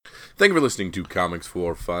Thank you for listening to Comics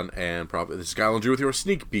for Fun and Profit. This is Kyle and Drew with your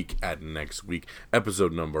sneak peek at next week,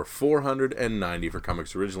 episode number 490 for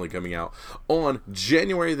comics originally coming out on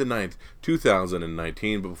January the 9th,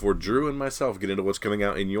 2019. But before Drew and myself get into what's coming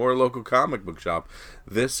out in your local comic book shop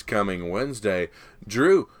this coming Wednesday,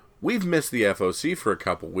 Drew, we've missed the FOC for a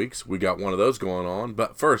couple weeks. We got one of those going on.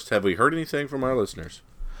 But first, have we heard anything from our listeners?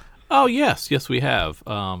 Oh, yes, we have.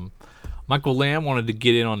 Michael Lamb wanted to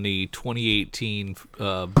get in on the 2018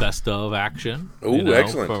 best of action.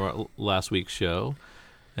 Excellent. From our last week's show.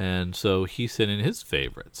 And so he sent in his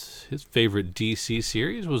favorites. His favorite DC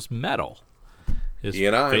series was Metal. He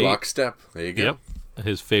and I, lockstep. There you go. Yep.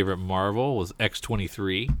 His favorite Marvel was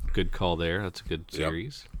X-23. Good call there. That's a good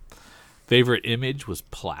series. Yep. Favorite Image was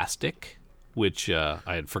Plastic, which I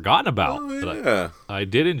had forgotten about. Oh, yeah. But I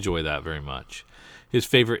did enjoy that very much. His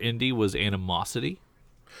favorite indie was Animosity.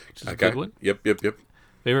 Which is a good one. Yep.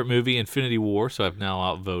 Favorite movie, Infinity War, so I've now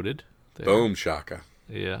outvoted. There. Boom, shaka.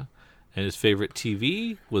 Yeah. And his favorite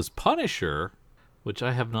TV was Punisher, which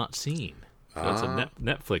I have not seen. So that's a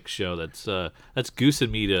Netflix show that's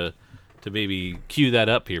goosing me to maybe cue that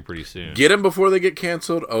up here pretty soon. Get them before they get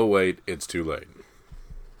canceled. Oh, wait, it's too late.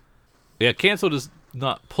 Yeah, canceled is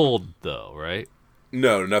not pulled, though, right?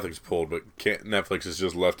 No, nothing's pulled, but Netflix is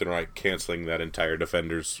just left and right canceling that entire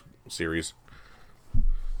Defenders series.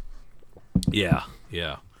 Yeah.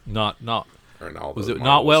 Not was it Marvels.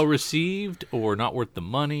 not well received or not worth the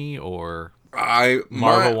money or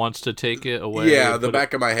Marvel wants to take it away? Yeah, the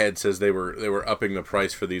back of my head says they were upping the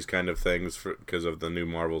price for these kind of things because of the new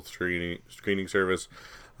Marvel screening service,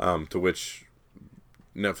 to which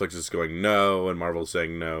Netflix is going no and Marvel's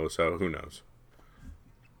saying no, so who knows.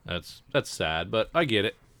 That's sad, but I get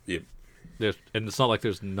it. Yep. And it's not like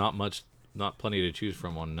there's not plenty to choose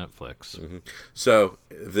from on Netflix. Mm-hmm. So,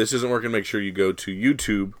 if this isn't working, make sure you go to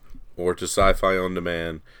YouTube or to Sci-Fi On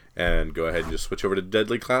Demand and go ahead and just switch over to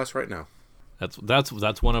Deadly Class right now. That's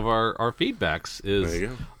one of our feedbacks. Is there you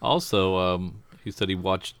go. Also, he said he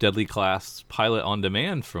watched Deadly Class Pilot on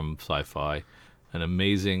Demand from Sci-Fi, an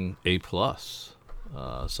amazing A+.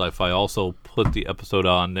 Sci-Fi also put the episode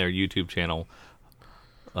on their YouTube channel.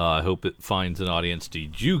 I hope it finds an audience.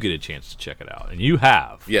 Did you get a chance to check it out? And you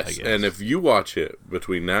have. Yes, and if you watch it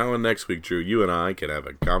between now and next week, Drew, you and I can have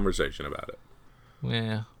a conversation about it.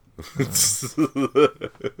 Yeah.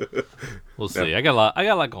 We'll see. I got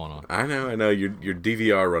a lot going on. I know. Your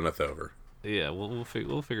DVR runneth over. Yeah, we'll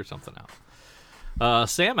figure something out.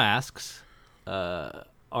 Sam asks, are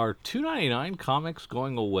 $2.99 comics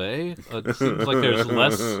going away? It seems like there's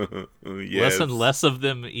less and less of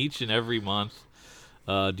them each and every month.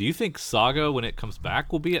 Do you think Saga, when it comes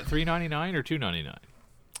back, will be at $3.99 or $2.99?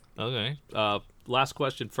 Okay. Last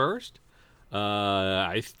question first.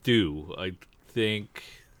 I do. I think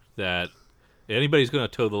that anybody's going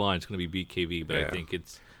to toe the line is going to be BKV, but yeah.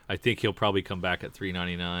 I think he'll probably come back at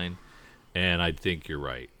 $3.99, and I think you're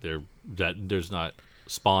right. There's not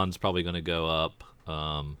Spawn's probably going to go up.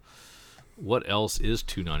 What else is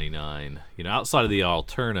 $2.99? Outside of the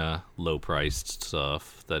Alterna low-priced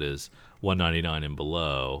stuff that is $1.99 and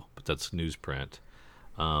below, but that's newsprint.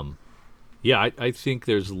 I think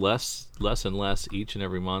there's less and less each and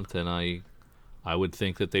every month, and I would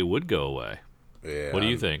think that they would go away. Yeah. What do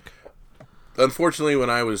you think? Unfortunately, when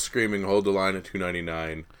I was screaming "Hold the line" at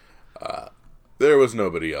 $2.99, there was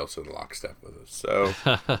nobody else in lockstep with us. So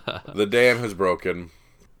the dam has broken,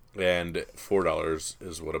 and $4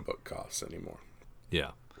 is what a book costs anymore.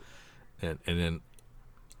 Yeah, and then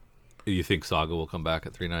you think Saga will come back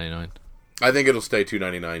at $3.99? I think it'll stay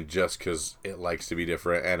 $2.99 just because it likes to be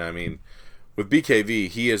different. And I mean, with BKV,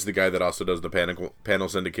 he is the guy that also does the Panel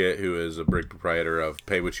Syndicate, who is a big proprietor of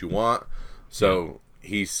Pay What You Want. So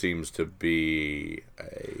he seems to be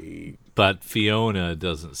a... But Fiona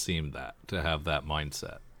doesn't seem to have that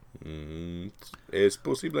mindset. Es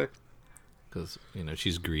posible. Because,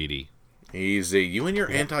 she's greedy. Easy. You and your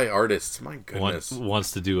anti-artists, my goodness. Wants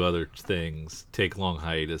to do other things, take long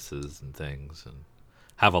hiatuses and things, and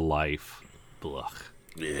have a life. Blah.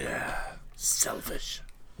 Yeah. Selfish.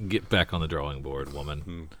 Get back on the drawing board,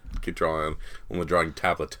 woman. Keep drawing on the drawing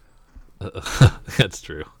tablet. That's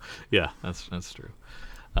true. Yeah, that's true.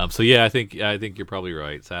 I think you're probably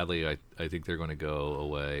right. Sadly, I think they're going to go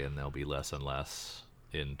away, and there'll be less and less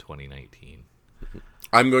in 2019.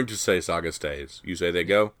 I'm going to say Saga stays. You say they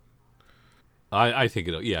go? I think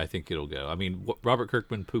it'll. Yeah, I think it'll go. I mean, Robert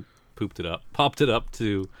Kirkman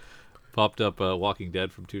popped up Walking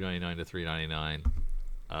Dead from $2.99 to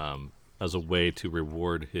 $3.99 as a way to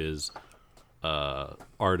reward his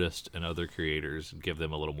artists and other creators and give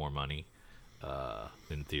them a little more money.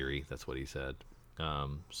 In theory, that's what he said.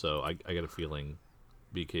 So I got a feeling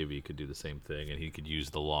BKV could do the same thing, and he could use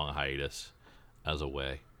the long hiatus as a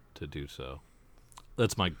way to do so.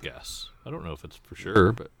 That's my guess. I don't know if it's for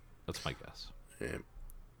sure, but that's my guess. Yeah.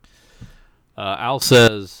 Al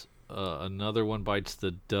says another one bites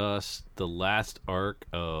the dust. The last arc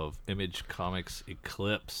of Image Comics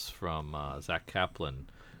Eclipse from Zach Kaplan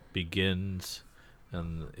begins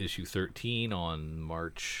in issue 13 on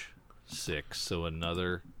March 6th. So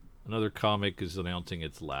another comic is announcing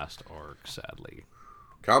its last arc, sadly.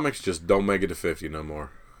 Comics just don't make it to 50 no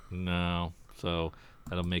more. No. So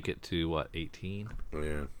that'll make it to, what, 18?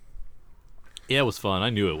 Yeah. Yeah, it was fun. I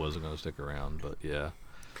knew it wasn't going to stick around, but yeah.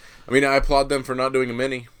 I mean, I applaud them for not doing a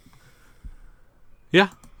mini. Yeah.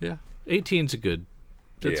 18's good.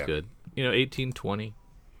 That's Yeah. good. 18, 20.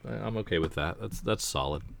 I'm okay with that. That's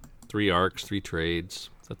solid. 3 arcs, 3 trades.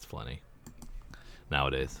 That's plenty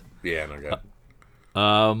nowadays. Yeah, no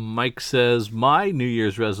good. Mike says, my New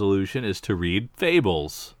Year's resolution is to read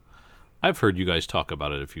Fables. I've heard you guys talk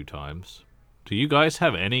about it a few times. Do you guys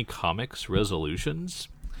have any comics resolutions?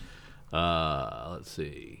 Let's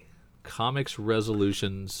see. Comics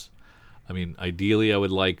resolutions. I mean, ideally, I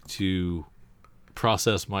would like to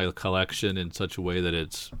process my collection in such a way that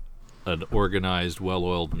it's an organized,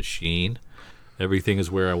 well-oiled machine. Everything is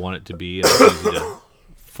where I want it to be, and it's easy to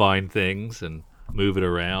find things and move it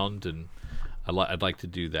around, and I'd like to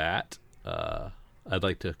do that. I'd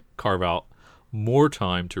like to carve out more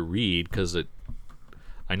time to read, because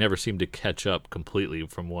I never seem to catch up completely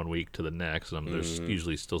from one week to the next, and there's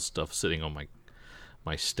usually still stuff sitting on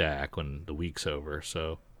my stack when the week's over.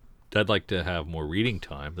 So I'd like to have more reading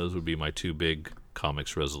time. Those would be my 2 big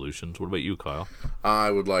comics resolutions. What about you, Kyle? I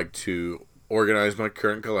would like to organize my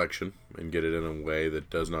current collection and get it in a way that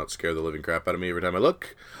does not scare the living crap out of me every time I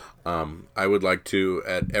look. I would like to,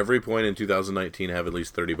 at every point in 2019, have at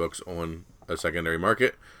least 30 books on a secondary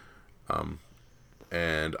market.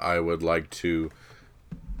 And I would like to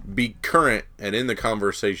be current and in the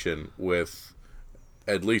conversation with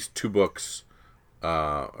at least 2 books,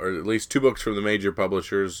 or at least 2 books from the major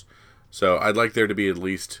publishers. So I'd like there to be at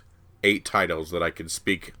least 8 titles that I could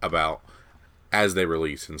speak about as they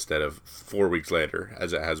release, instead of 4 weeks later,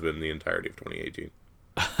 as it has been the entirety of 2018.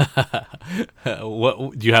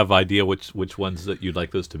 What do you have idea which ones that you'd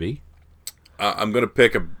like those to be? I'm going to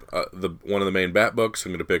pick one of the main Bat books.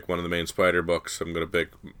 I'm going to pick one of the main Spider books. I'm going to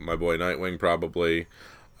pick my boy Nightwing, probably.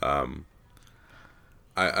 Venom?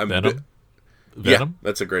 Yeah,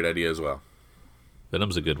 that's a great idea as well.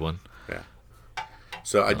 Venom's a good one. Yeah.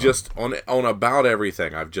 So I just, on about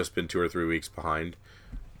everything, I've just been 2 or 3 weeks behind.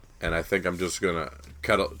 And I think I'm just going to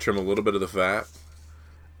trim a little bit of the fat.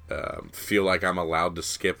 Feel like I'm allowed to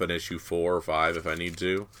skip an issue 4 or 5 if I need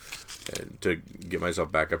to get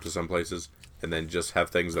myself back up to some places. And then just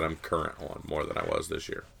have things that I'm current on more than I was this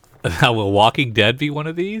year. Will Walking Dead be one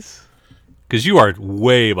of these? Because you are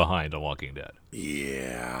way behind on Walking Dead.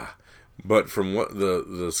 Yeah. But from what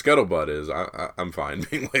the scuttlebutt is, I'm fine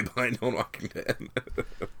being way behind on Walking Dead.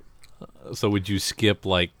 So would you skip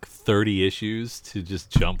like 30 issues to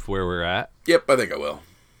just jump where we're at? Yep, I think I will.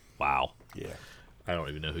 Wow. Yeah. I don't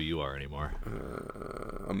even know who you are anymore.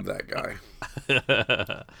 I'm that guy.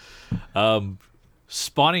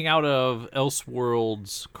 Spawning out of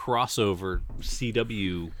Elseworlds crossover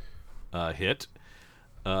CW hit,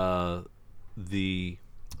 the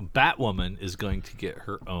Batwoman is going to get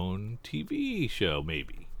her own TV show,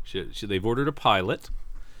 maybe. They've ordered a pilot,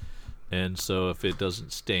 and so if it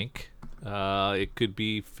doesn't stink, it could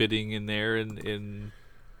be fitting in there in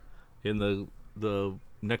the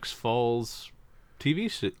next fall's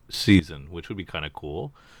TV season, which would be kind of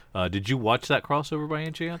cool. Did you watch that crossover by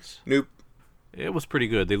any chance? Nope. It was pretty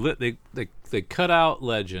good. They cut out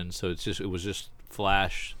Legend, so it was just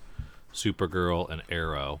Flash, Supergirl, and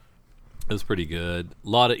Arrow. It was pretty good. A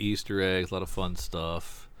lot of Easter eggs, a lot of fun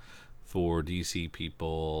stuff for DC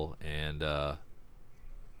people, and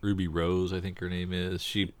Ruby Rose, I think her name is.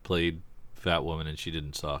 She played Batwoman, and she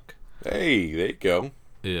didn't suck. Hey, there you go.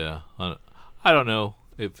 Yeah, I don't know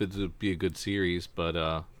if it would be a good series, but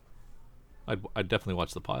I'd definitely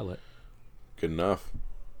watch the pilot. Good enough.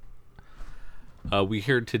 We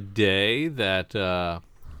heard today that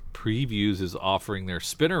Previews is offering their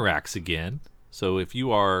spinner racks again. So if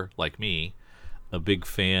you are, like me, a big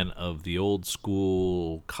fan of the old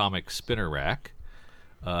school comic spinner rack,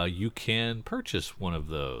 you can purchase one of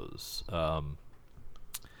those.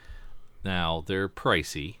 Now, they're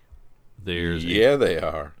pricey. They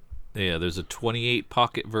are. Yeah, there's a 28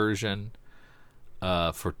 pocket version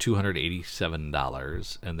for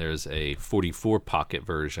 $287, and there's a 44 pocket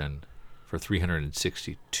version for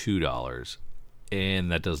 $362, and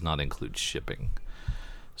that does not include shipping.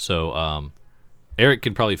 So Eric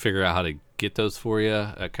can probably figure out how to get those for you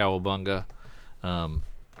at Cowabunga.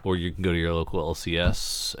 Or you can go to your local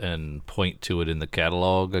LCS and point to it in the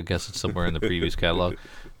catalog. I guess it's somewhere in the previous catalog,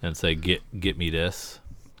 and say, "Get me this,"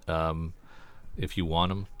 if you want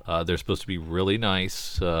them. They're supposed to be really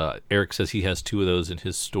nice. Eric says he has 2 of those in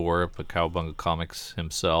his store up at Cowabunga Comics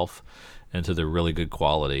himself, and so they're really good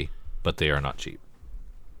quality, but they are not cheap.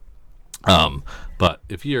 But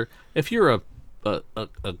if you're a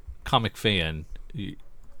comic fan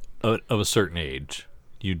of a certain age,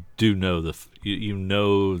 you do know you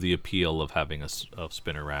know the appeal of having a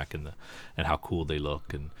spinner rack and how cool they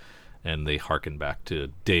look, and they harken back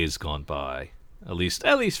to days gone by. At least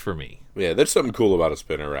for me. Yeah, there's something cool about a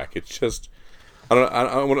spinner rack. It's just I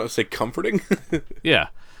don't want to say comforting. Yeah,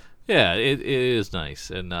 it is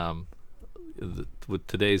nice, and with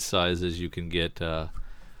today's sizes, you can get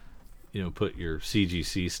put your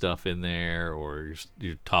CGC stuff in there, or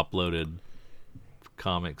your top loaded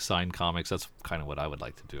signed comics. That's kind of what I would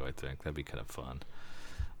like to do. I think that'd be kind of fun,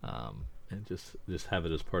 and just have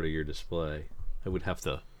it as part of your display. I would have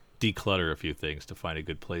to declutter a few things to find a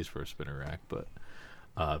good place for a spinner rack, but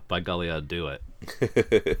by golly, I'd do it.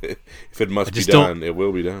 If it must be done, it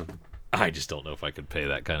will be done. I just don't know if I could pay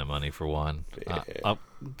that kind of money for one. Yeah. I'll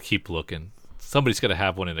keep looking. Somebody's got to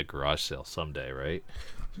have one in a garage sale someday, right?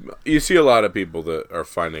 You see a lot of people that are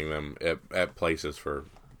finding them at places for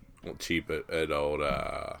cheap at old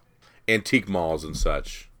antique malls and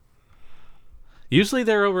such. Usually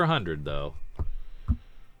they're over 100, though.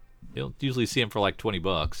 You'll usually see them for like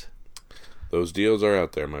 $20. Those deals are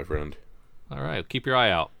out there, my friend. All right, keep your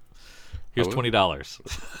eye out. Here's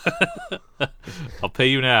 $20. I'll pay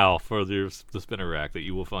you now for the spinner rack that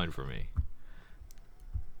you will find for me.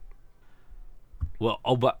 Well,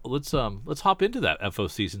 but let's hop into that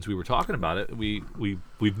FOC since we were talking about it.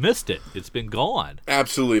 We've missed it. It's been gone.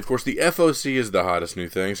 Absolutely. Of course, the FOC is the hottest new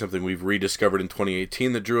thing, something we've rediscovered in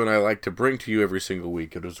 2018 that Drew and I like to bring to you every single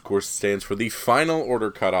week. It, of course, stands for the final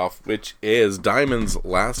order cutoff, which is Diamond's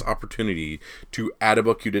last opportunity to add a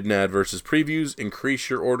book you didn't add versus previews,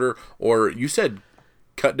 increase your order, or you said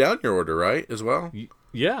cut down your order, right, as well?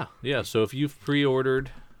 Yeah. So if you've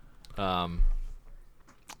pre-ordered your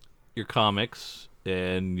comics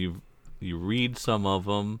and you read some of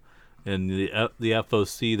them, and the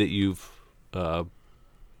FOC that you've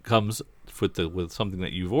comes with something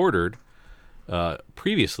that you've ordered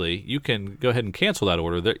previously, you can go ahead and cancel that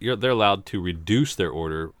order. They're allowed to reduce their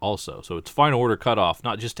order also. So it's final order cutoff,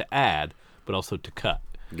 not just to add, but also to cut.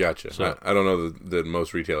 Gotcha. So, I don't know that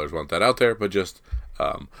most retailers want that out there, but just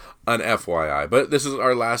an FYI. But this is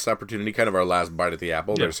our last opportunity, kind of our last bite at the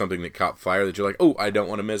apple. Yeah. There's something that caught fire that you're like, oh, I don't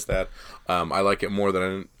want to miss that. I like it more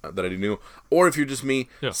than I do new. Or if you're just me,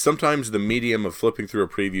 sometimes the medium of flipping through a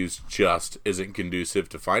previews just isn't conducive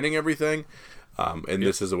to finding everything. And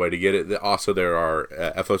this is a way to get it. Also, there are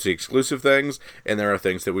FOC exclusive things, and there are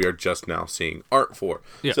things that we are just now seeing art for.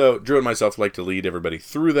 Yeah. So Drew and myself like to lead everybody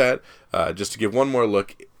through that, just to give one more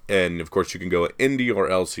look. And, of course, you can go at Indie or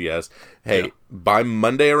LCS. Hey, by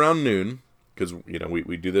Monday around noon, because,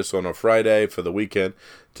 we do this on a Friday for the weekend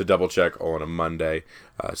to double-check on a Monday.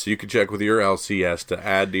 So you can check with your LCS to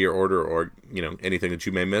add to your order or, anything that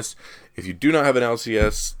you may miss. If you do not have an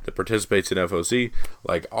LCS that participates in FOC,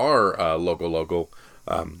 like our local,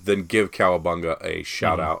 then give Cowabunga a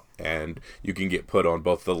shout-out, and you can get put on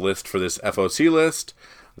both the list for this FOC list.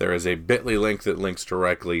 There is a bit.ly link that links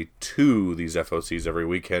directly to these FOCs every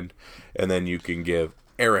weekend. And then you can give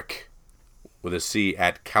Eric, with a C,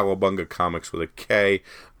 at Cowabunga Comics with a K,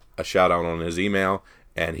 a shout-out on his email,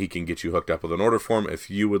 and he can get you hooked up with an order form if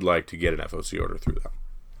you would like to get an FOC order through them.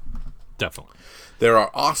 Definitely. There are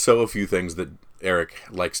also a few things that Eric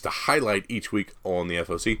likes to highlight each week on the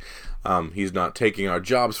FOC. He's not taking our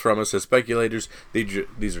jobs from us as speculators.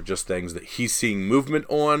 These are just things that he's seeing movement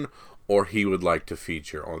on, or he would like to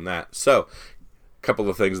feature on that. So, a couple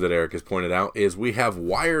of things that Eric has pointed out is we have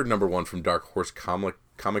Wired #1 from Dark Horse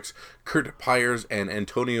Comics, Kurt Pyers and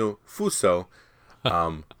Antonio Fuso.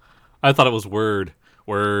 I thought it was Word,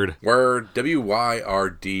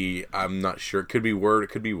 WYRD. I'm not sure. It could be Word, it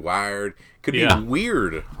could be Wired, it could be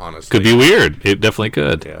weird, honestly. Could be weird. It definitely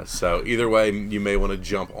could. Yeah, so either way, you may want to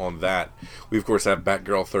jump on that. We, of course, have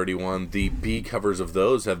Batgirl 31. The B covers of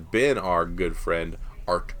those have been our good friend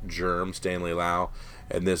Art Germ, Stanley Lau,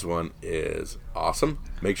 and this one is awesome.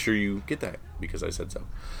 Make sure you get that because I said so.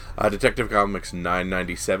 Detective Comics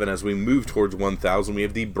 997. As we move towards 1000, we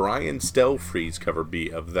have the Brian Stelfreeze cover B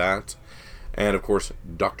of that, and of course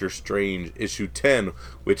Doctor Strange issue 10,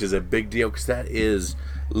 which is a big deal because that is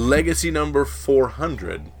legacy number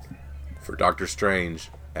 400 for Doctor Strange,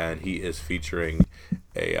 and he is featuring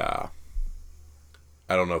a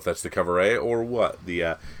I don't know if that's the cover A or what.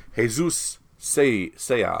 The Jesus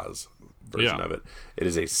Sayas version of it. It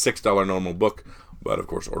is a $6 normal book, but of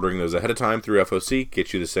course, ordering those ahead of time through FOC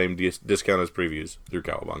gets you the same discount as previews through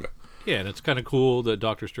Cowabunga. Yeah, and it's kind of cool that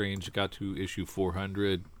Doctor Strange got to issue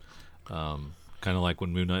 400. Kind of like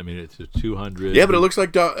when Moon Knight made it to 200. Yeah, but it looks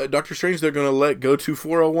like Doctor Strange they're going to let go to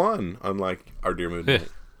 401, unlike our dear Moon Knight.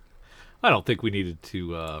 I don't think we needed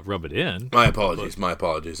to rub it in. My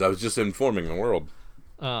apologies. I was just informing the world.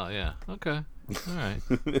 Oh, yeah. Okay. All right.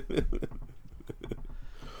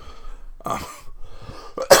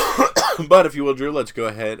 But if you will, Drew, let's go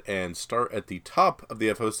ahead and start at the top of the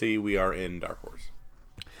FOC. We are in Dark Horse.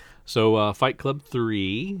 So, Fight Club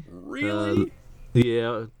 3. Really?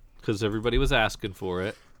 Yeah, because everybody was asking for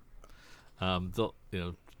it.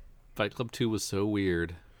 Fight Club 2 was so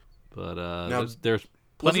weird. But now, there's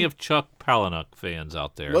plenty of Chuck Palahniuk fans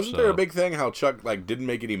out there. Wasn't there a big thing how Chuck didn't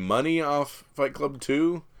make any money off Fight Club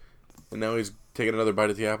 2? And now he's taking another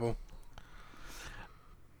bite at the apple?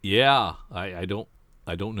 Yeah, I don't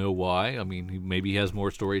know why. I mean, maybe he has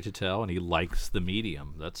more story to tell, and he likes the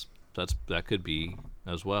medium. That could be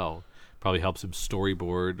as well. Probably helps him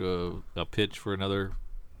storyboard a pitch for another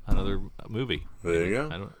movie. There you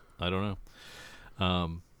go. I don't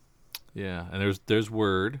know. Yeah, and there's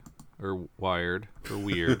Word or Wired or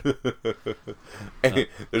Weird.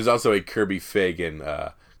 There's also a Kirby Fagan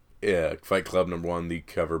Fight Club #1. The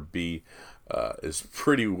cover B is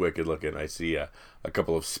pretty wicked looking. I see a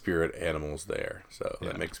couple of spirit animals there, so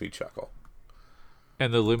that makes me chuckle.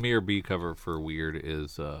 And the Lemire B cover for Weird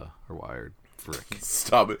is or Wired. Frick.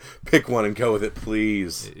 Stop it. Pick one and go with it,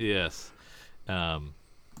 please. Yes.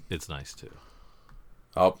 It's nice too.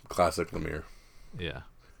 Oh, classic Lemire. Yeah.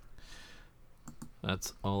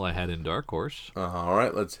 That's all I had in Dark Horse. All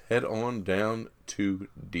right, let's head on down to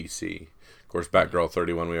DC. Of course, Batgirl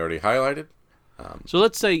 31 we already highlighted. So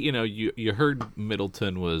let's say, you heard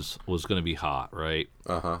Middleton was going to be hot, right?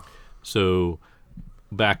 Uh-huh. So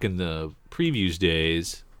back in the previews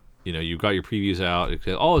days, you got your previews out. It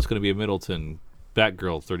said, it's going to be a Middleton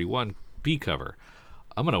Batgirl 31 B cover.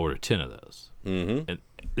 I'm going to order 10 of those. Mm-hmm. And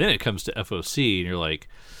then it comes to FOC, and you're like,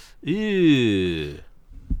 ew,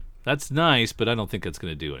 that's nice, but I don't think that's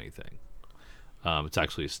going to do anything. It's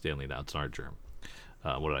actually Stanley now. It's an art germ.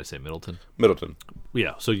 What did I say, Middleton? Middleton.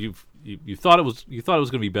 Yeah. So you thought it was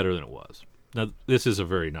going to be better than it was. Now this is a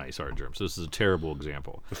very nice art germ, so this is a terrible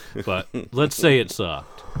example. But let's say it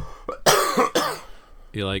sucked.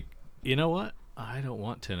 You're like, you know what? I don't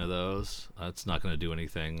want 10 of those. That's not going to do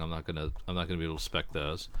anything. I'm not going to be able to spec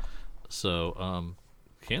those. So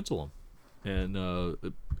cancel them. And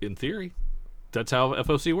in theory, that's how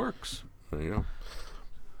FOC works. There you go.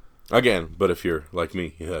 Again, but if you're like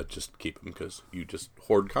me, just keep them because you just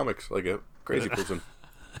hoard comics like a crazy person.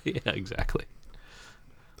 Yeah, exactly.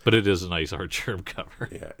 But it is a nice art germ cover.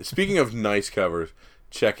 Yeah. Speaking of nice covers,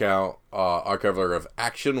 check out our cover of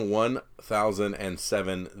Action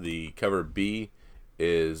 1007. The cover B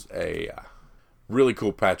is a really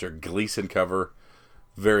cool Patrick Gleason cover.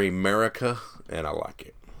 Very America, and I like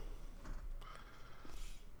it.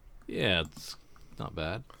 Yeah, it's not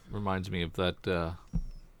bad. Reminds me of that.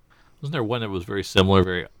 Wasn't there one that was very similar,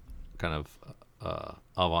 very kind of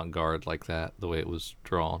avant-garde like that, the way it was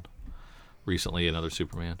drawn recently, another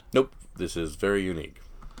Superman? Nope. This is very unique.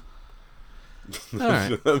 All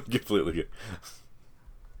right. I'm completely good.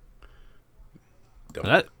 Don't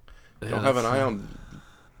have an eye on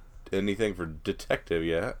anything for Detective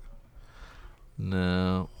yet.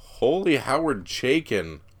 No. Holy Howard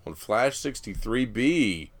Chaykin on Flash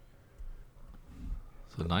 63B.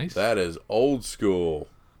 So nice. That is old school.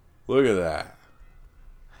 Look at that.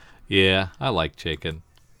 Yeah, I like Chaykin.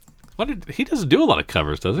 He doesn't do a lot of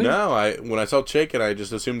covers, does he? No, when I saw Chaykin, I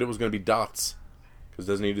just assumed it was going to be dots. Because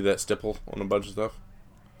doesn't he do that stipple on a bunch of stuff?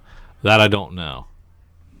 That I don't know.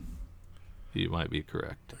 You might be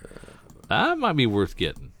correct. That might be worth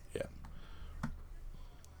getting. Yeah.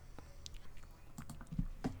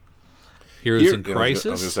 Heroes in Crisis? I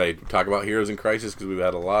was going to say, talk about Heroes in Crisis because we've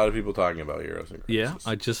had a lot of people talking about Heroes in Crisis. Yeah,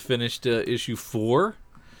 I just finished issue 4,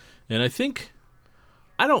 and I think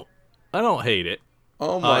I don't hate it.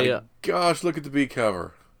 Oh my gosh! Look at the B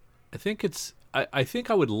cover. I think it's. I think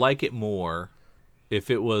I would like it more if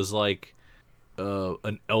it was like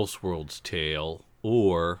an Elseworlds tale,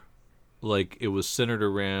 or like it was centered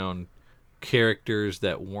around characters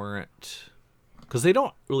that weren't, because they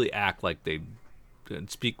don't really act like they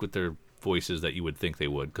speak with their voices that you would think they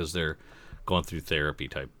would, because they're going through therapy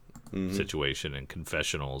type situation and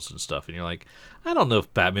confessionals and stuff, and you're like, I don't know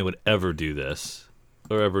if Batman would ever do this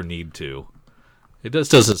or ever need to. It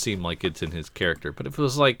doesn't seem like it's in his character. But if it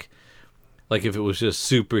was like Like if it was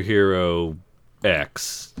just superhero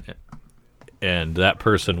X, and that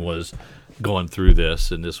person was going through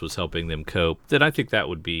this, and this was helping them cope, then I think that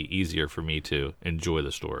would be easier for me to enjoy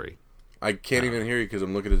the story. I can't even hear you because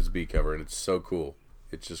I'm looking at this B cover, and it's so cool.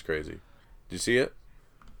 It's just crazy. Did you see it?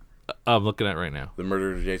 I'm looking at it right now. The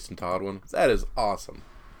Murder of Jason Todd one? That is awesome.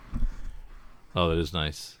 Oh, that is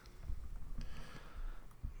nice.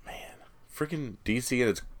 Man, freaking DC and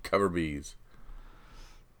its cover bees.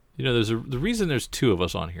 You know, the reason there's two of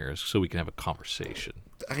us on here is so we can have a conversation.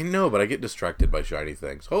 I know, but I get distracted by shiny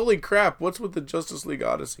things. Holy crap, what's with the Justice League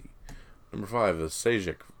Odyssey? Number 5, the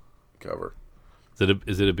Sejic cover.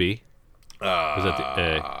 Is it a B? Is that the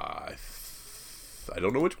A? I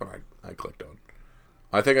don't know which one I clicked on.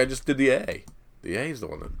 I think I just did the A. The A is the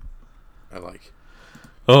one that I like.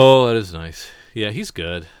 Oh, that is nice. Yeah, he's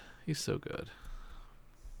good. He's so good.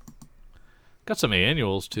 Got some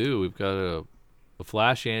annuals, too. We've got a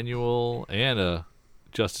Flash annual and a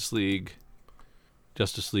Justice League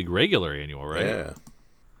regular annual, right? Yeah.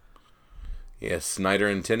 Yeah, Snyder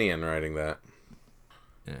and Tinian writing that.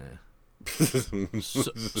 Yeah.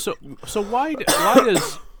 So why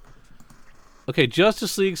does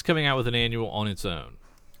Justice League's coming out with an annual on its own?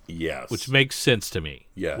 Yes. Which makes sense to me.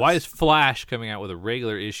 Yes. Why is Flash coming out with a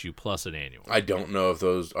regular issue plus an annual? I don't know if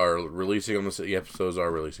those are releasing on the Yep, those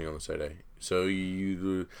are releasing on the same day. So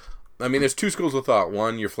there's two schools of thought.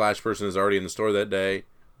 One, your Flash person is already in the store that day,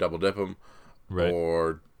 double dip them. Right.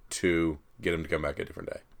 Or two, get him to come back a different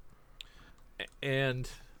day. And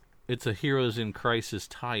it's a Heroes in Crisis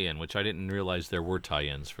tie-in, which I didn't realize there were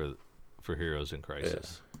tie-ins for Heroes in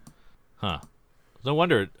Crisis. Yeah. Huh. No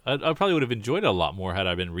wonder. I probably would have enjoyed it a lot more had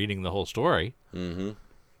I been reading the whole story. Mm-hmm.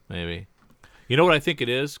 Maybe. You know what I think it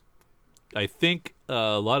is? I think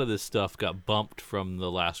a lot of this stuff got bumped from the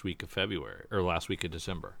last week of February or last week of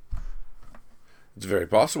December. It's very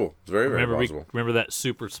possible. It's very, very possible. Remember that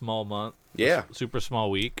super small month? Yeah. Super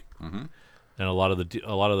small week? Mm-hmm. And a lot of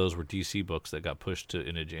those were DC books that got pushed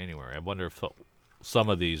into January. I wonder if some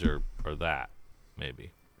of these are that.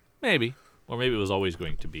 Maybe. Or maybe it was always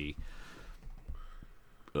going to be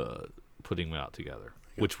putting them out together,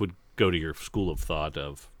 which would go to your school of thought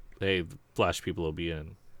of, hey, the Flash people will be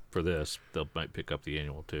in for this. They might pick up the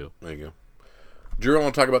annual too. There you go. Drew, I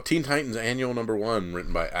want to talk about Teen Titans Annual Number 1,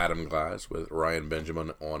 written by Adam Glass with Ryan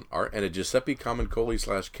Benjamin on art and a Giuseppe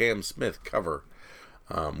Camuncoli / Cam Smith cover.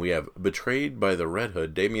 We have Betrayed by the Red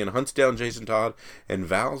Hood. Damian hunts down Jason Todd and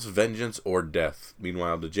vows vengeance or death.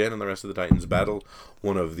 Meanwhile, DeGen and the rest of the Titans battle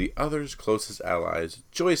one of the other's closest allies,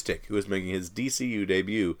 Joystick, who is making his DCU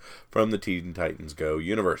debut from the Teen Titans Go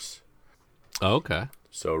universe. Oh, okay.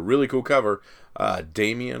 So, really cool cover.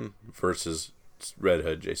 Damian versus Red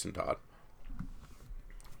Hood, Jason Todd.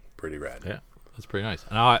 Pretty rad. Yeah, that's pretty nice.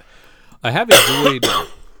 Now, I have enjoyed...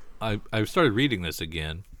 I started reading this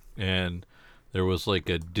again, and there was like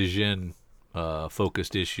a DeGen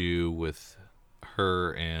focused issue with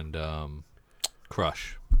her and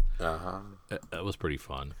Crush. Uh-huh. That was pretty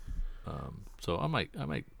fun. So I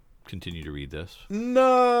might continue to read this.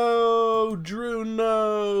 No, Drew,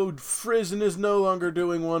 no. Frizen is no longer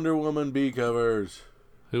doing Wonder Woman B covers.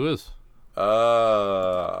 Who is?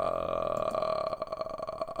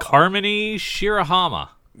 Carmine Shirahama.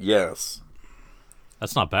 Yes.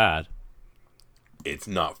 That's not bad. It's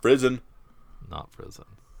not Frizen. Not Frizen.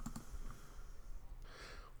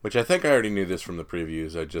 Which I think I already knew this from the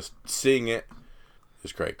previews. I just seeing it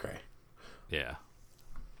is cray. Yeah.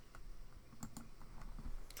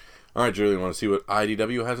 All right, Julie, want to see what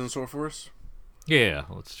IDW has in store for us? Yeah,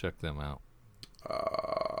 let's check them out.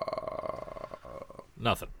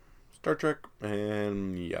 Nothing. Star Trek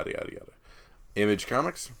and yada yada yada. Image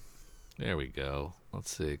Comics. There we go.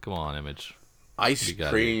 Let's see. Come on, Image. Ice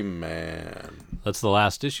Cream Man. That's the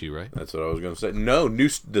last issue, right? That's what I was going to say. No,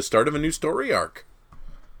 the start of a new story arc.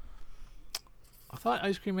 I thought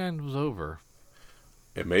Ice Cream Man was over.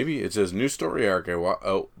 Maybe it says new story arc.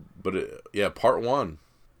 Part 1.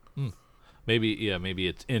 Maybe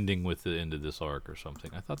it's ending with the end of this arc or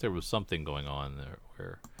something. I thought there was something going on there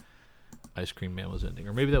where Ice Cream Man was ending,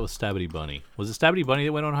 or maybe that was Stabbity Bunny. Was it Stabbity Bunny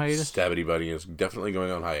that went on hiatus? Stabbity Bunny is definitely going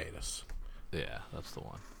on hiatus. Yeah, that's the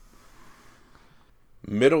one.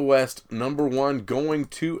 Middle West number 1 going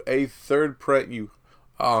to a third print. You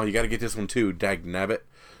got to get this one too, dagnabbit.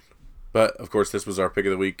 But of course, this was our pick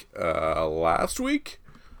of the week last week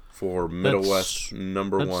for Middle West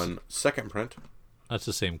number 1 second print. That's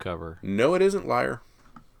the same cover. No, it isn't, liar.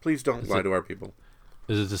 Please don't lie to our people.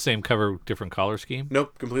 Is it the same cover, different color scheme?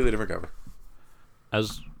 Nope, completely different cover.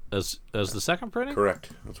 As the second printing?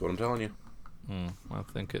 Correct. That's what I'm telling you. I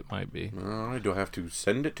think it might be. All right. Do I have to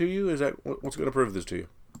send it to you? Is that what's going to prove this to you?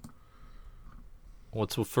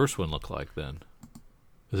 What's the first one look like then?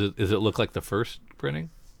 Does it look like the first printing?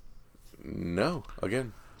 No,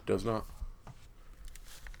 again, does not.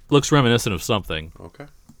 Looks reminiscent of something. Okay.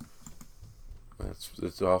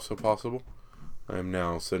 It's also possible. I am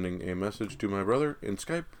now sending a message to my brother in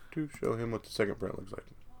Skype to show him what the second print looks like.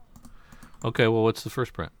 Okay, well, what's the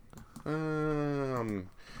first print? I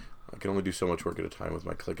can only do so much work at a time with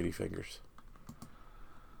my clickety fingers.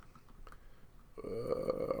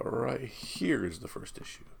 Right here is the first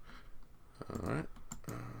issue. All right.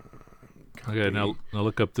 Okay, now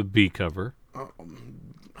look up the B cover.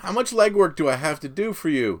 How much legwork do I have to do for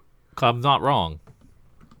you? I'm not wrong.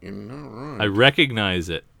 You're not right. I recognize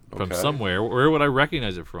it from somewhere. Where would I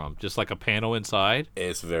recognize it from? Just like a panel inside?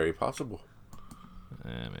 It's very possible.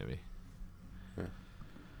 Maybe. Yeah.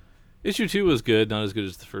 Issue 2 was good. Not as good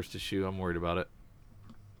as the first issue. I'm worried about it.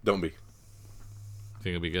 Don't be.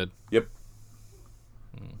 Think it'll be good? Yep.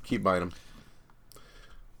 Keep buying them.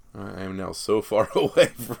 I am now so far away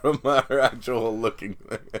from our actual looking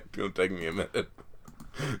thing. It's going to take me a minute.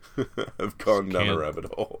 I've gone down a rabbit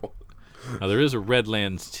hole. Now, there is a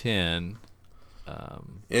Redlands 10.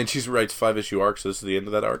 And she writes 5-issue arcs. So this is the end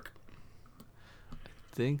of that arc? I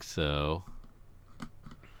think so.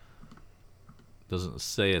 Doesn't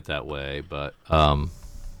say it that way, but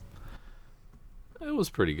it was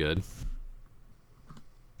pretty good.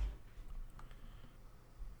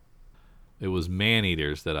 It was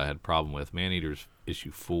Man-Eaters that I had a problem with. Man-Eaters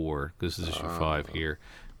issue 4. This is issue 5 here.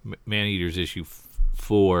 Man-Eaters issue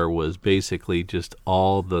 4 was basically just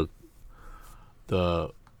all the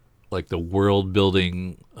world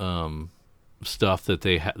building stuff that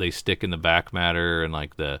they stick in the back matter, and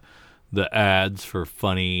like the ads for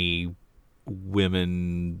funny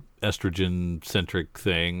women estrogen centric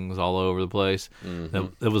things all over the place. Mm-hmm.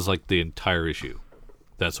 That was like the entire issue.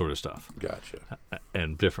 That sort of stuff. Gotcha.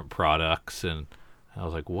 And different products, and I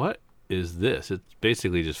was like, "What is this?" It's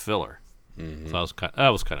basically just filler. Mm-hmm. So that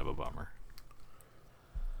was kind of a bummer.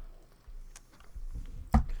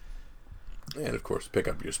 And of course, pick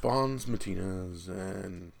up your Spawns, Matinas,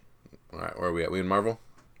 and all right, where are we at? We in Marvel?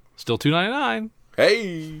 Still $2.99.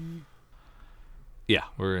 Hey. Yeah,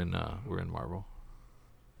 we're in Marvel.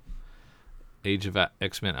 Age of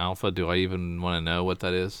X-Men Alpha. Do I even want to know what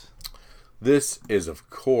that is? This is, of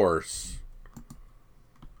course,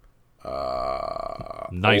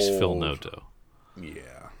 nice old. Phil Noto.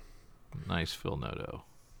 Yeah. Nice Phil Noto.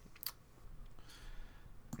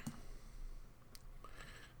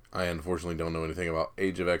 I unfortunately don't know anything about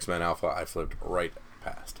Age of X-Men Alpha. I flipped right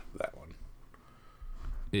past that one.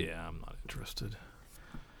 Yeah, I'm not interested.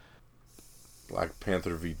 Black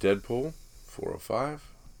Panther v. Deadpool, 405.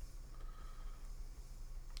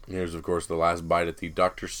 Here's, of course, the last bite at the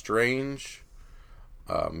Doctor Strange,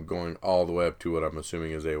 going all the way up to what I'm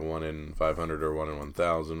assuming is a 1 in 500 or 1 in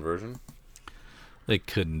 1,000 version. They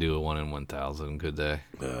couldn't do a 1 in 1,000, could they?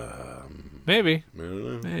 Maybe.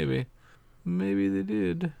 Maybe they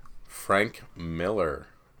did. Frank Miller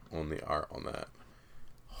on the art on that.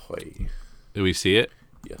 Hoy. Do we see it?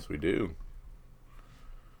 Yes, we do.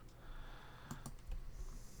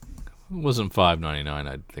 If it wasn't $5.99,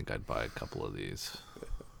 I think I'd buy a couple of these.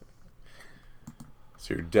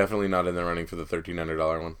 So you're definitely not in the running for the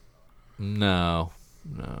 $1,300 one? No.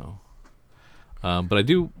 But I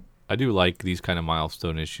do like these kind of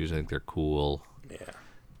milestone issues. I think they're cool. Yeah.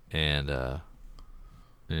 And,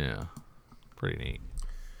 yeah, pretty neat.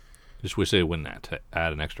 Just wish they wouldn't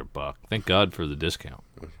add an extra $1. Thank God for the discount.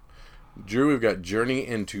 Drew, we've got Journey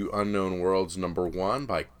into Unknown Worlds #1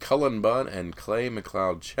 by Cullen Bunn and Clay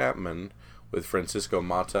McLeod Chapman with Francisco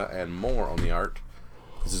Mata and more on the art.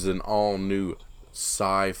 This is an all-new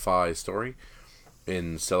sci-fi story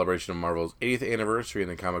in celebration of Marvel's 80th anniversary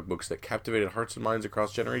and the comic books that captivated hearts and minds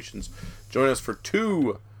across generations. Join us for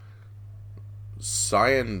 2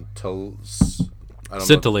 scintillating.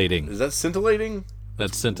 Is that scintillating?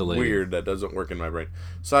 That's scintillating. Weird. That doesn't work in my brain.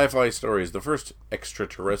 Sci-fi stories. The first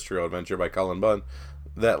extraterrestrial adventure by Cullen Bunn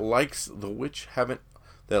the likes of which hasn't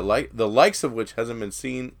been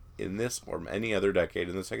seen in this or any other decade.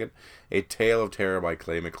 In the second, a tale of terror by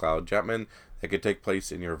Clay McLeod Chapman that could take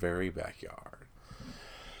place in your very backyard.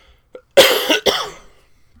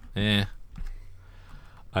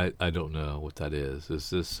 I don't know what that is.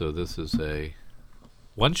 This is a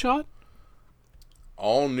one shot?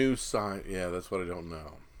 All new sci. Yeah, that's what I don't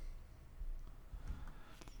know.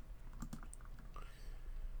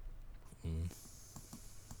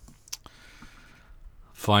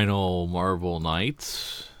 Final Marvel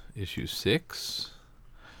Knights, issue 6,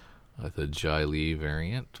 with a Jai Lee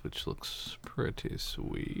variant, which looks pretty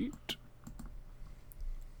sweet.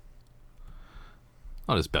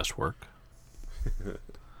 Not his best work.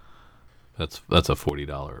 That's a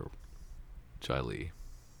 $40 Chai Lee.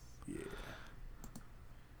 Yeah.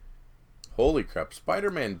 Holy crap!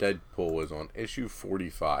 Spider-Man Deadpool is on issue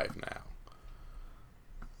 45 now.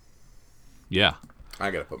 Yeah. I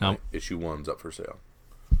gotta put my issue 1s up for sale.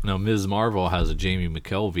 Now, Ms. Marvel has a Jamie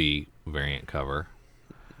McKelvey variant cover,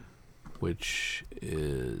 which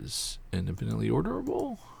is independently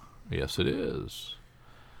orderable. Yes, it is.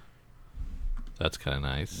 That's kind of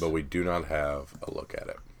nice. But we do not have a look at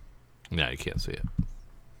it. Yeah, you can't see it.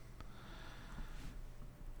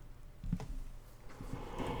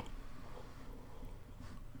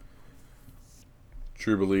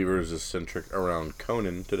 True Believers is centric around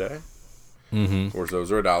Conan today. Mm-hmm. Of course,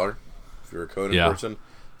 those are $1. If you're a Conan person,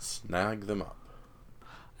 snag them up.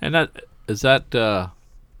 And that is that.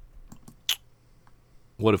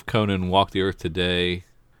 What if Conan walked the earth today?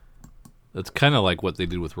 That's kind of like what they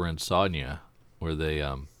did with Ren Sonya, where they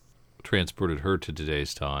transported her to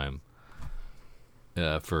today's time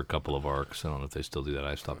for a couple of arcs. I don't know if they still do that.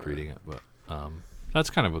 I stopped reading it, but that's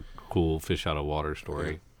kind of a cool fish out of water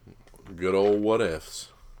story. Good old what ifs.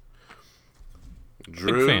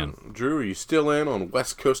 Big fan. Drew, are you still in on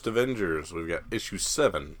West Coast Avengers? We've got issue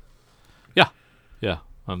 7. Yeah.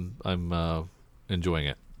 I'm enjoying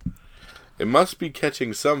it. It must be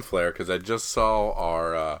catching some flair because I just saw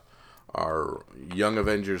our Young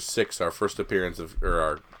Avengers 6, our first appearance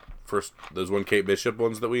those one Kate Bishop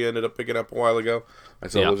ones that we ended up picking up a while ago. I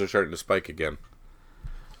saw those are starting to spike again.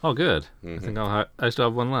 Oh, good. Mm-hmm. I think I still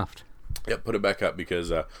have one left. Yep, put it back up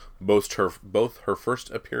because both her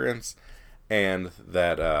first appearance and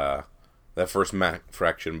that first Mac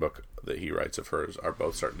Fraction book that he writes of hers are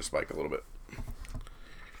both starting to spike a little bit.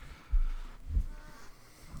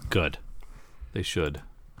 Good. They should.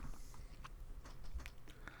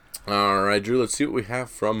 All right, Drew, let's see what we have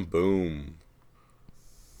from Boom.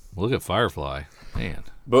 Look at Firefly. Man.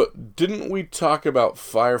 But didn't we talk about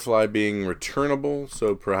Firefly being returnable?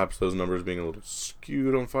 So perhaps those numbers being a little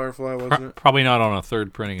skewed on Firefly, wasn't it? Probably not on a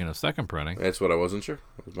third printing and a second printing. That's what I wasn't sure.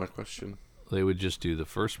 That was my question. They would just do the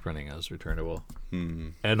first printing as returnable. Hmm.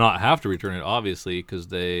 And not have to return it, obviously, because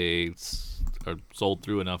they are sold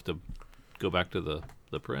through enough to go back to the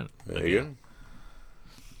print. There you go.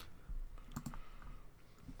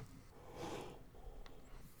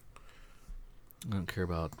 I don't care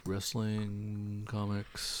about wrestling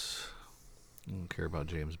comics. I don't care about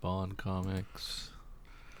James Bond comics.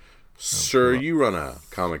 Sir, you run a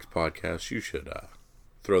comics podcast. You should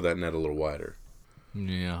throw that net a little wider.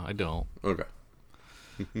 Yeah, I don't. Okay.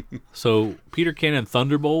 So, Peter Cannon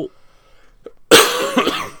Thunderbolt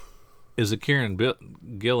is a Kieran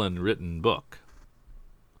Gillen written book.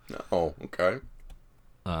 Oh, okay.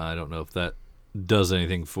 I don't know if that does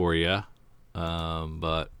anything for you,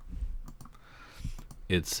 but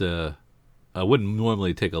it's I wouldn't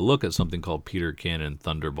normally take a look at something called Peter Cannon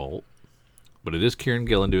Thunderbolt, but it is Kieran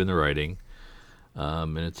Gillen doing the writing,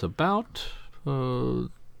 and it's about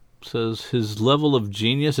says his level of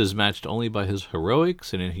genius is matched only by his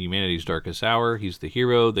heroics, and in humanity's darkest hour, he's the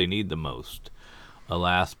hero they need the most.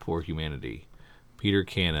 Alas, poor humanity. Peter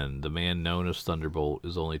Cannon, the man known as Thunderbolt,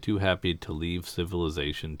 is only too happy to leave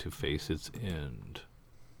civilization to face its end.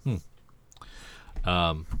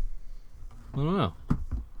 I don't know.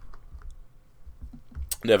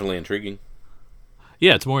 Definitely intriguing.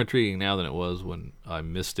 Yeah, it's more intriguing now than it was when I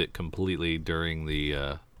missed it completely during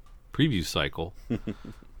the preview cycle.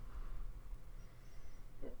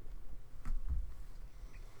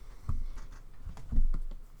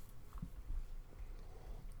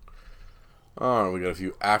 We got a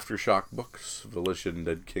few Aftershock books. Volition,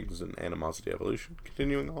 Dead Kings, and Animosity Evolution.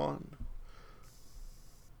 Continuing on.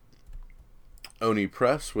 Oni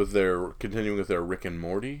Press continuing with their Rick and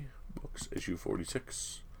Morty books, issue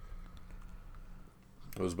 46.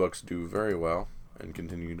 Those books do very well and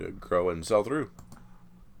continue to grow and sell through.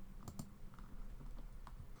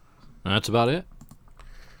 That's about it.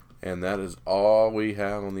 And that is all we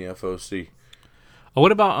have on the FOC. Oh,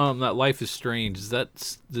 what about that Life is Strange? Did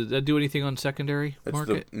that do anything on secondary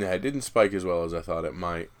market? Yeah, it didn't spike as well as I thought it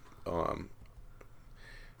might.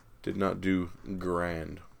 Did not do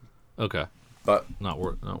grand. Okay. But not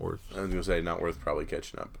worth. I was gonna say not worth probably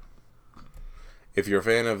catching up. If you're a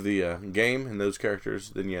fan of the game and those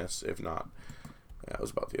characters, then yes. If not, that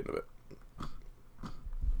was about the end of it.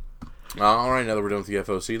 All right, now that we're done with the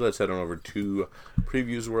FOC, let's head on over to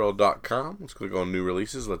previewsworld.com. Let's click on new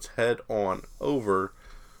releases. Let's head on over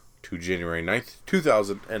to January 9th,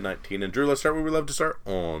 2019. And Drew, let's start where we love to start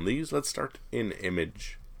on these. Let's start in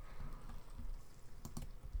Image.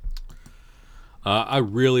 I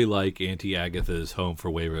really like Auntie Agatha's Home for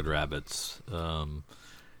Wayward Rabbits.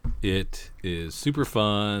 It is super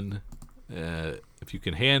fun. If you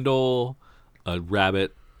can handle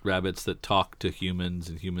rabbits that talk to humans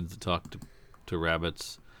and humans that talk to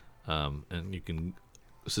rabbits, and you can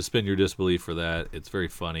suspend your disbelief for that. It's very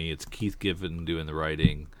funny. It's Keith Giffen doing the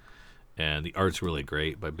writing, and the art's really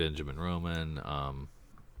great by Benjamin Roman.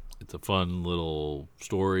 It's a fun little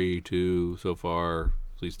story too so far.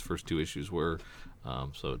 At least the first 2 issues were.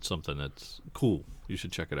 So it's something that's cool. You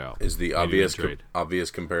should check it out. Is the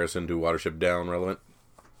obvious comparison to Watership Down relevant?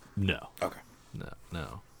 No. Okay.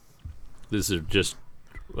 No. This is just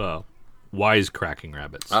wisecracking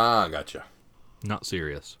rabbits. Ah, gotcha. Not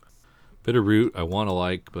serious. Bitterroot, I want to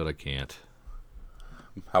like, but I can't.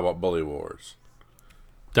 How about Bully Wars?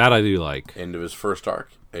 That I do like. End of his first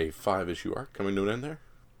arc, a 5-issue arc coming to an end there.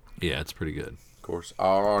 Yeah, it's pretty good. Of course,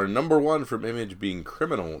 our number 1 from Image being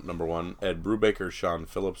Criminal number 1, Ed Brubaker, Sean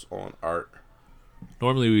Phillips on art.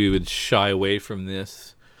 Normally we would shy away from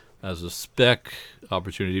this as a spec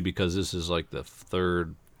opportunity because this is like the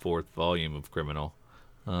 3rd, 4th volume of Criminal.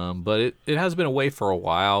 But it has been away for a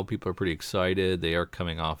while. People are pretty excited. They are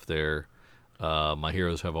coming off their My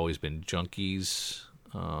Heroes Have Always Been Junkies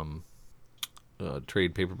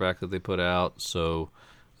trade paperback that they put out. So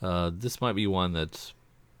this might be one that's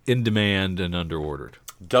in demand and under-ordered.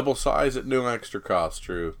 Double size at no extra cost,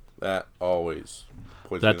 Drew. That always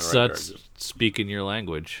points me in the right direction. Speaking your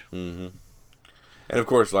language. Mm-hmm. And of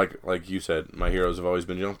course, like you said, My Heroes Have Always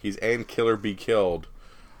Been Junkies and Killer Be Killed.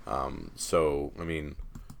 So, I mean,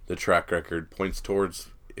 the track record points towards,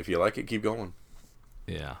 if you like it, keep going.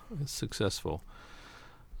 Yeah, it's successful.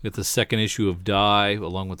 Get the 2nd issue of Die,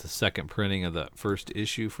 along with the 2nd printing of the 1st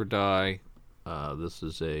issue for Die. This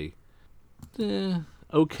is a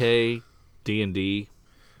okay D&D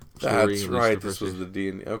story. That's right. This was the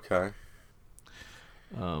D&D. Okay.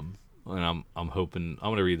 And I'm hoping I'm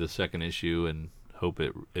going to read the 2nd issue and hope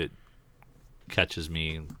it catches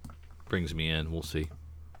me and brings me in. We'll see.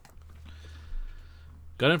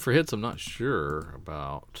 Gun In for Hits, I'm not sure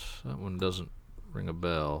about. That one doesn't ring a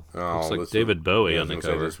bell. Oh, looks like David Bowie on the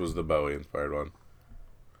cover. This was the Bowie-inspired one.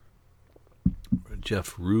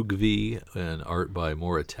 Jeff Rugvi and art by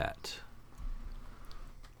Moritat.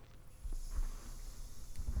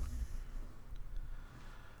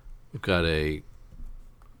 We've got a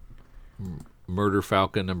Murder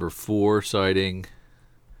Falcon number 4 sighting.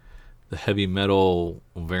 The heavy metal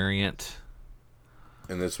variant.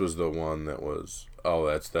 And this was the one that was... Oh,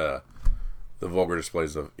 that's the vulgar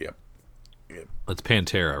displays of... Yep. That's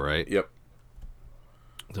Pantera, right? Yep.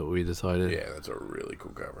 Is that what we decided? Yeah, that's a really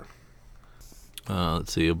cool cover.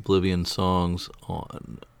 Let's see. Oblivion Songs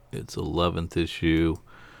on its 11th issue.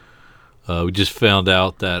 We just found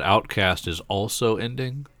out that Outcast is also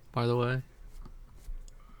ending, by the way.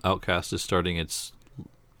 Outcast is starting its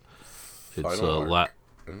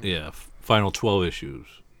final 12 issues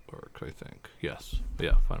arc, I think. Yes.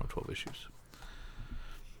 Yeah, final 12 issues.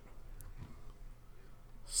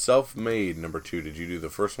 Self-Made number 2. Did you do the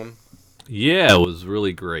first one? Yeah, it was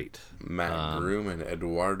really great. Matt Groom and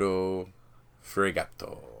Eduardo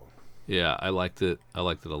Fregato. Yeah, I liked it. I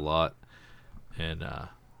liked it a lot. And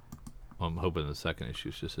I'm hoping the 2nd issue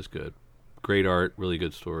is just as good. Great art, really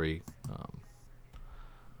good story.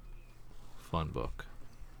 Fun book.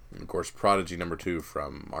 And of course, Prodigy number 2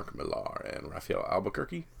 from Mark Millar and Raphael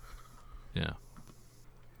Albuquerque. Yeah.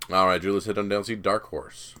 All right, Drew, let's hit on down see Dark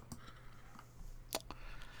Horse.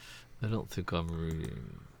 I don't think I'm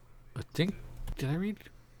reading. Did I read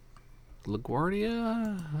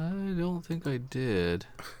LaGuardia? I don't think I did.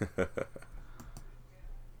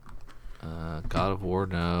 God of War,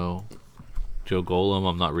 no. Joe Golem,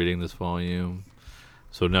 I'm not reading this volume.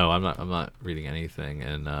 So no, I'm not reading anything.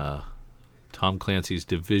 And Tom Clancy's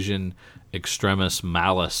Division Extremis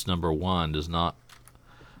Malice number 1 does not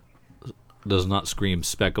scream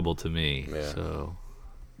speckable to me. Yeah. So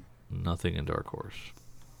nothing in Dark Horse.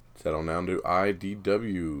 Settle down to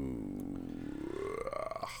IDW.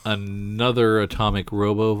 Another Atomic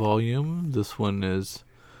Robo volume. This one is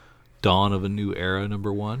Dawn of a New Era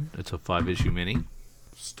number 1. It's a 5-issue mini.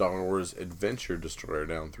 Star Wars Adventure Destroyer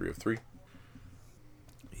down 3 of 3.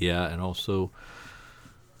 Yeah, and also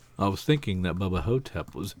I was thinking that Bubba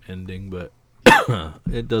Hotep was ending, but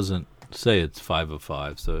it doesn't say it's 5 of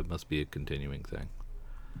 5, so it must be a continuing thing.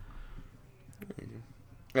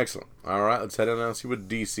 Excellent. All right, let's head on and see what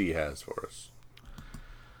DC has for us.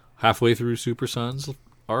 Halfway through Super Sons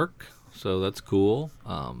arc, so that's cool.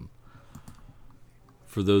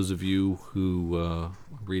 For those of you who are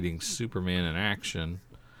reading Superman in Action,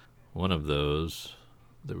 one of those,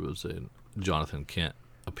 there was a Jonathan Kent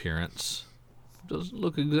appearance. Doesn't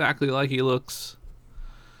look exactly like he looks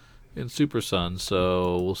in Super Sons,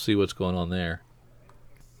 so we'll see what's going on there.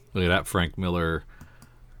 Look at that Frank Miller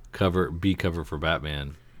B cover for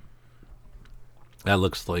Batman. That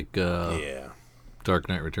looks like Dark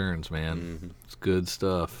Knight Returns, man. Mm-hmm. It's good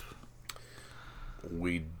stuff.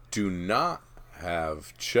 We do not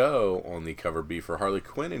have Cho on the cover B for Harley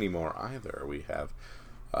Quinn anymore either. We have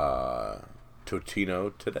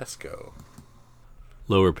Totino Tedesco.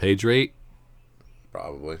 Lower page rate?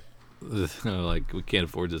 Probably. Like, we can't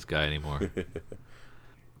afford this guy anymore.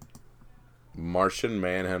 Martian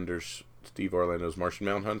Manhunters. Steve Orlando's Martian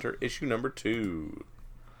Manhunter, issue number 2.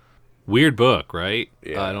 Weird book, right?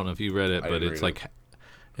 Yeah. I don't know if you read it, but it's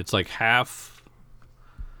like half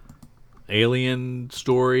alien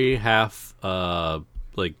story, half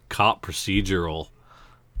like cop procedural.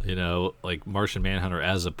 You know, like Martian Manhunter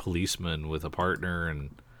as a policeman with a partner, and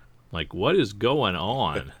like, what is going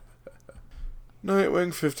on?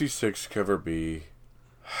 Nightwing 56 cover B.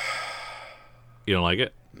 You don't like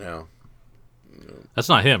it? No. That's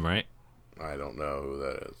not him, right? I don't know who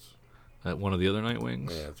that is. That one of the other Nightwings?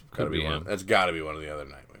 Yeah, it's gotta be him. That's got to be one of the other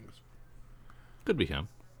Nightwings. Could be him.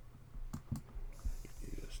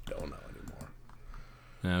 You just don't know anymore.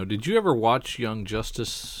 Now, did you ever watch Young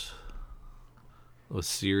Justice, a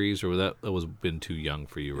series, or that was been too young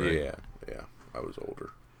for you, right? Yeah. I was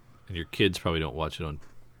older. And your kids probably don't watch it on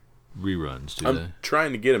reruns, do they? I'm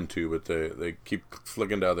trying to get them to, but they keep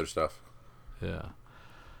flicking to other stuff. Yeah.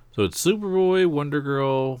 So it's Superboy, Wonder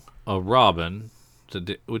Girl, Robin.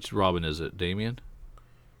 Which Robin is it? Damian?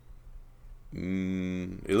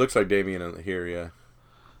 It looks like Damian here,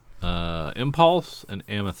 yeah. Impulse and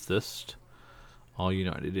Amethyst, all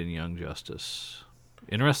united in Young Justice.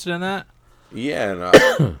 Interested in that? Yeah,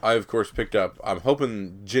 and I of course picked up. I'm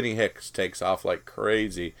hoping Jenny Hicks takes off like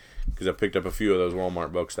crazy, because I picked up a few of those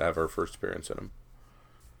Walmart books that have her first appearance in them.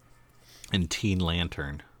 And Teen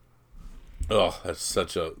Lantern. Oh, that's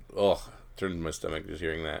such a turns my stomach just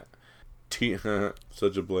hearing that.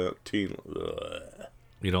 Such a teen. Ugh.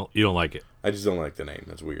 You don't like it. I just don't like the name.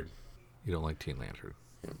 That's weird. You don't like Teen Lantern.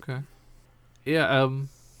 Okay. Yeah.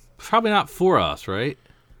 Probably not for us, right?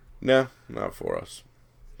 No, not for us.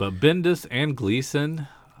 But Bendis and Gleason.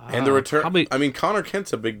 And the return. Probably, I mean, Connor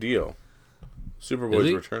Kent's a big deal.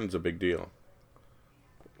 Superboy's return's a big deal.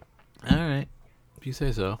 All right, if you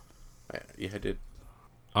say so. Yeah, I did.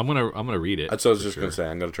 I'm gonna read it. That's what I was just gonna say.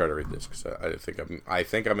 I'm gonna try to read this because I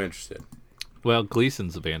think I'm interested. Well,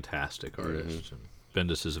 Gleason's a fantastic artist. Mm-hmm.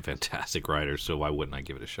 Bendis is a fantastic writer, so why wouldn't I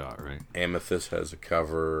give it a shot, right? Amethyst has a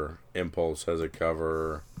cover. Impulse has a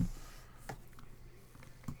cover.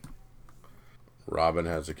 Robin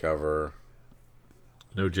has a cover.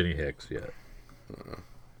 No Jenny Hicks yet.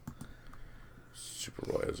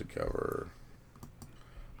 Superboy has a cover.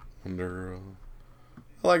 Wonder Girl.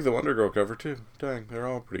 I like the Wonder Girl cover too. Dang, they're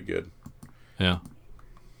all pretty good. Yeah.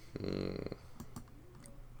 And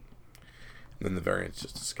then the variant's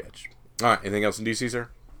just a sketch. All right, anything else in DC, sir?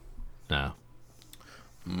 No.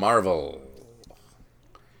 Marvel.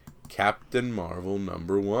 Captain Marvel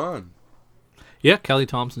 #1. Yeah, Kelly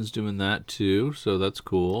Thompson's doing that too, so that's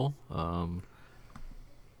cool.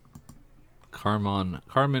 Carmen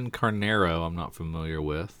Carnero, I'm not familiar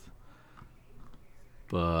with,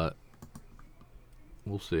 but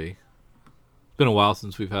we'll see. It's been a while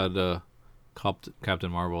since we've had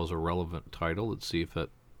Captain Marvel as a relevant title. Let's see if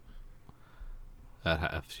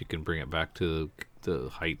if you can bring it back to the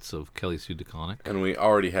heights of Kelly Sue DeConnick. And we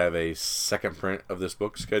already have a second print of this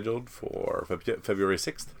book scheduled for February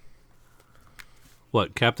 6th.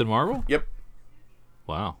 What, Captain Marvel? Yep.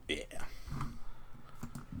 Wow. Yeah.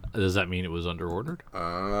 Does that mean it was underordered?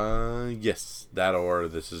 Yes. That, or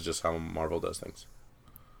this is just how Marvel does things.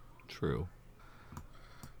 True.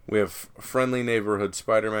 We have Friendly Neighborhood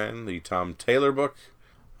Spider-Man, the Tom Taylor book.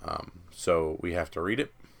 So we have to read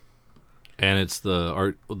it. And it's the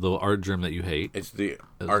art germ that you hate. It's the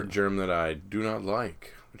art germ that I do not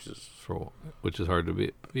like, which is hard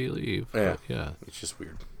to believe. Yeah. Yeah. It's just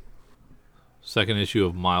weird. Second issue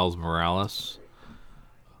of Miles Morales.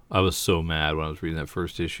 I was so mad when I was reading that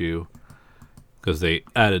first issue because they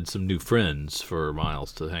added some new friends for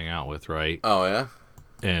Miles to hang out with, right? Oh, yeah?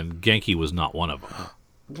 And Genki was not one of them.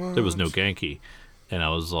 What? There was no Genki. And I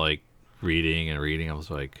was like reading. I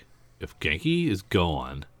was like, if Genki is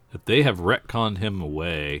gone, if they have retconned him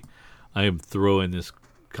away, I am throwing this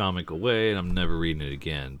comic away and I'm never reading it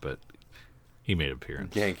again. But he made an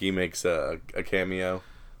appearance. Genki makes a cameo.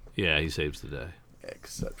 Yeah, he saves the day.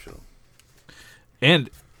 Exceptional. And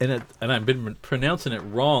I've been pronouncing it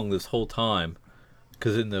wrong this whole time,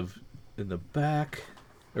 because in the back,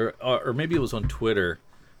 or maybe it was on Twitter,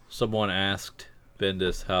 someone asked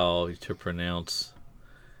Bendis how to pronounce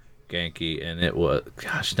Genki, and it was,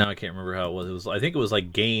 gosh, now I can't remember how it was. I think it was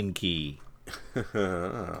like Gain Key.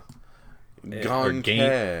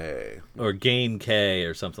 Gon-K. Or Gain K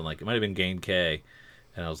or something like it. It might have been Gain K.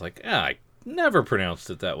 And I was like, I never pronounced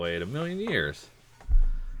it that way in a million years.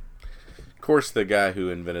 Of course, the guy who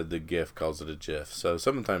invented the GIF calls it a GIF. So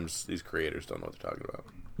sometimes these creators don't know what they're talking about.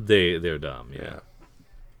 They're dumb, yeah.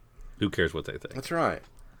 Who cares what they think? That's right.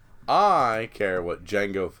 I care what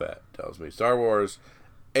Jango Fett tells me. Star Wars,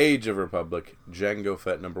 Age of Republic, Jango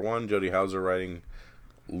Fett #1, Jody Hauser writing,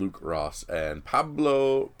 Luke Ross, and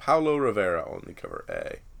Paulo Rivera only cover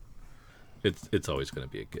A. It's always going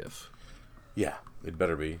to be a GIF. Yeah, it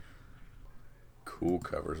better be. Cool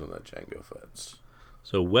covers on that Jango Fett's.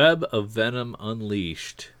 So, Web of Venom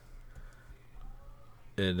Unleashed.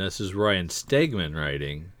 And this is Ryan Stegman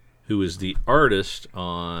writing, who is the artist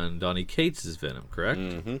on Donny Cates' Venom, correct?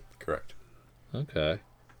 Mm-hmm, correct. Okay.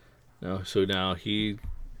 Now he...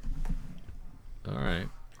 All right.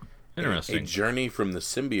 Interesting. A journey from the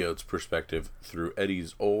symbiote's perspective through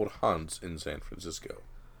Eddie's old haunts in San Francisco.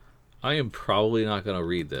 I am probably not going to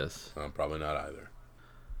read this. Probably not either.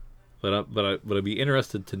 But I'd be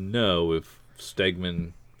interested to know if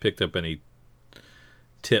Stegman picked up any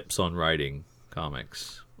tips on writing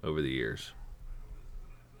comics over the years.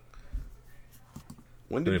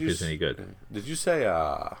 When did if it's any good? Did you say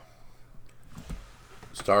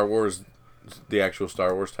Star Wars? The actual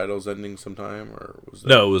Star Wars title's ending sometime, or was that...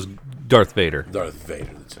 No, it was Darth Vader. Darth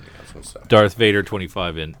Vader that's ending. I was gonna say. Darth Vader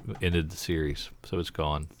 25 ended the series, so it's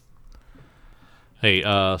gone. Hey,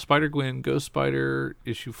 Spider-Gwen Ghost Spider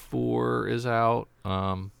issue 4 is out.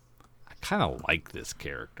 I kind of like this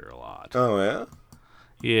character a lot. Oh yeah,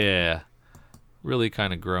 yeah, really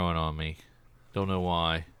kind of growing on me. Don't know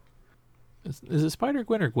why. Is it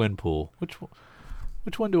Spider-Gwen or Gwenpool?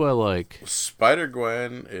 Which one do I like?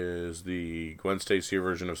 Spider-Gwen is the Gwen Stacy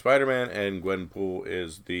version of Spider-Man, and Gwenpool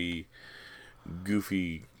is the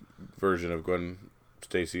goofy version of Gwen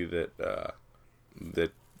Stacy that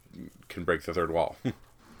can break the third wall.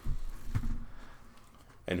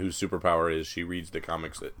 And whose superpower is she reads the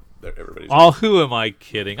comics that everybody's... Oh, who am I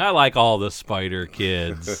kidding? I like all the Spider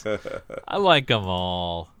kids. I like them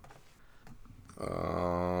all.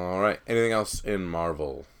 All right. Anything else in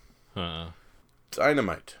Marvel?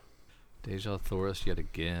 Dynamite. Deja Thoris yet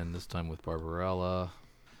again, this time with Barbarella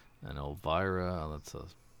and Elvira. Oh, that's a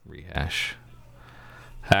rehash.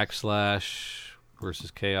 Hackslash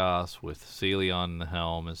versus Chaos with Celia on the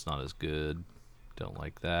helm. It's not as good. Don't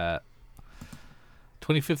like that.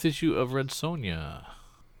 25th issue of Red Sonja.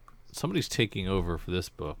 Somebody's taking over for this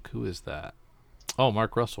book. Who is that? Oh,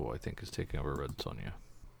 Mark Russell, I think, is taking over Red Sonja.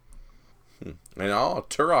 And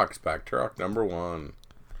Turok's back. Turok #1.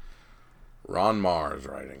 Ron Mars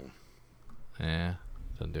writing. Yeah,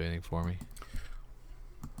 doesn't do anything for me.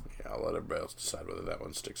 Yeah, I'll let everybody else decide whether that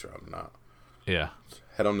one sticks around or not. Yeah. Let's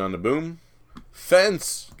head on down to Boom.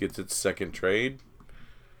 Fence gets its second trade.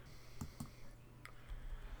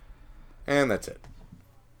 And that's it.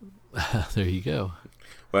 There you go.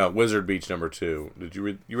 Well, Wizard Beach #2. Did you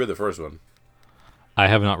read? You read the first one. I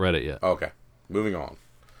have not read it yet. Okay, moving on.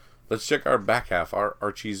 Let's check our back half. Our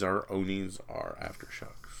Archies, our Onis, our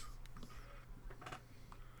Aftershocks.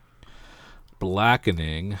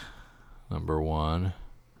 Blackening #1.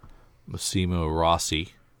 Massimo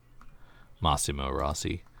Rossi.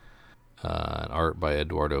 And art by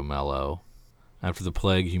Eduardo Mello. After the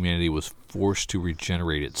plague, humanity was forced to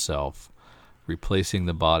regenerate itself, replacing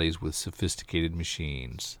the bodies with sophisticated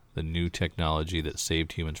machines. The new technology that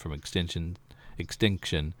saved humans from extinction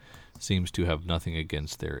seems to have nothing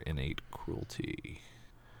against their innate cruelty.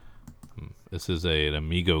 This is an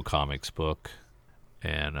Amigo Comics book,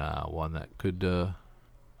 and one that could...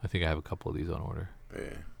 I think I have a couple of these on order.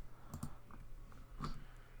 Yeah.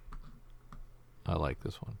 I like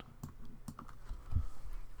this one.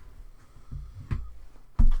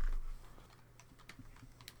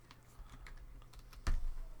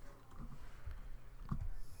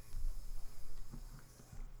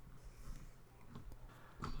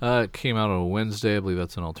 It came out on a Wednesday. I believe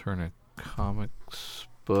that's an alternate comics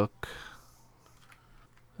book.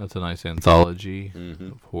 That's a nice anthology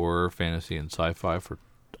of horror, fantasy, and sci-fi for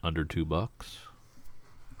under $2.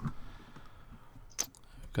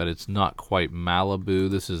 Got It's Not Quite Malibu.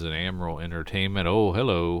 This is an Emerald Entertainment. Oh,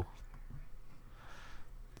 hello.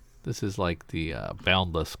 This is like the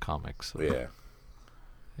Boundless comics. Yeah.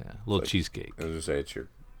 Yeah, little like, cheesecake. I was going to say it's your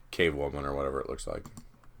cave woman or whatever it looks like.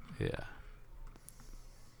 Yeah.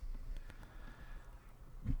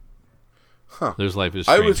 Huh. There's Life is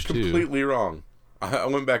Strange, I was completely wrong. I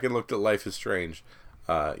went back and looked at Life is Strange.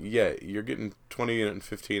 Yeah, you're getting $20 and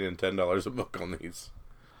 $15 and $10 a book on these.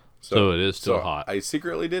 So it is still hot. I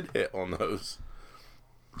secretly did hit on those.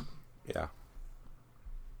 Yeah.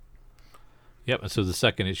 Yep. And so the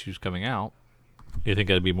second issue's coming out. You think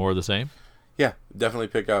that'd be more of the same? Yeah, definitely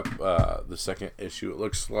pick up the second issue. It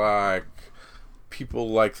looks like people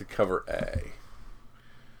like the cover A.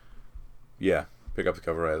 Yeah, pick up the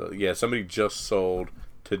cover A. Yeah, somebody just sold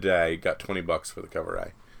today, got $20 for the cover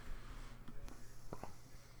A.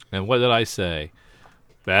 And what did I say?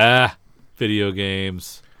 Video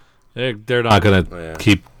games. They're not going to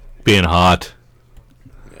keep being hot.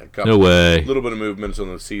 Yeah, no way. A little bit of movements on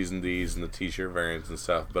the Season D's and the T-shirt variants and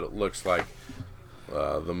stuff, but it looks like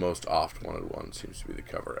the most oft-wanted one seems to be the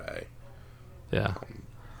cover A. Yeah.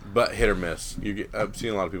 But hit or miss. I've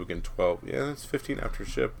seen a lot of people getting 12. Yeah, that's 15 after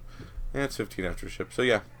ship. Yeah, it's 15 after ship. So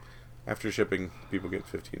yeah, after shipping, people get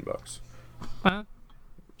 $15.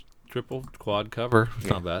 Triple, quad cover. It's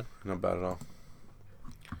not bad. Not bad at all.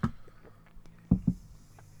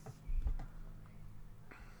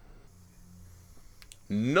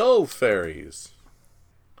 No fairies.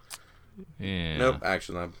 Yeah. Nope,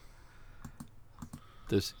 Action Lab.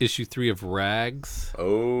 There's issue 3 of Rags.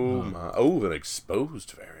 Oh my! Oh, an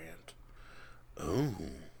exposed variant. Oh,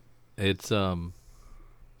 it's the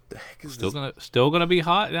heck is still gonna be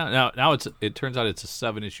hot now. It turns out it's a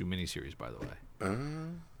 7-issue miniseries, by the way.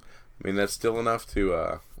 I mean, that's still enough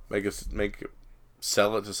to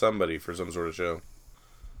sell it to somebody for some sort of show.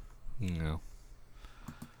 No.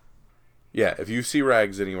 Yeah, if you see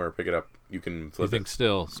Rags anywhere, pick it up. You can flip it. You think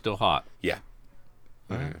still hot? Yeah.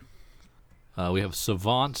 All right. We have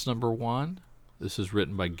Savants #1. This is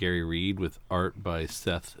written by Gary Reed with art by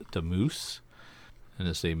Seth Damoose. And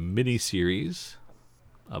it's a mini-series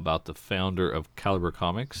about the founder of Caliber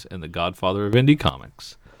Comics and the godfather of indie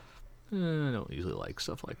comics. I don't usually like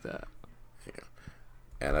stuff like that. Yeah.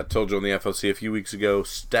 And I told you on the FLC a few weeks ago,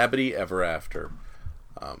 Stabity Ever After.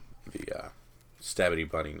 The Stabity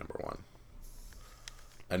Bunny #1.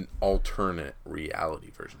 An alternate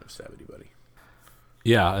reality version of Stabity Bunny.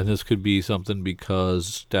 Yeah, and this could be something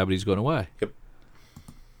because Stabity's going away. Yep.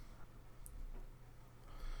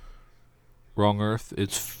 Wrong Earth,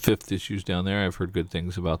 its 5th issue's down there. I've heard good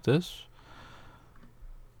things about this.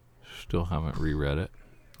 Still haven't reread it.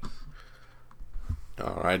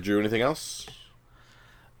 All right, Drew, anything else?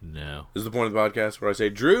 No. This is the point of the podcast where I say,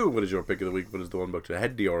 Drew, what is your pick of the week? What is the one book to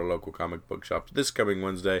head to your local comic book shop this coming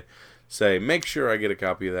Wednesday? Say, make sure I get a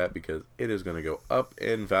copy of that because it is going to go up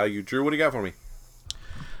in value. Drew, what do you got for me?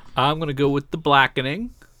 I'm going to go with The Blackening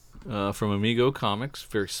from Amigo Comics,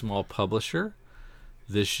 very small publisher.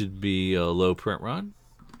 This should be a low print run,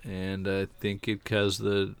 and I think it has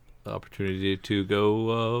the opportunity to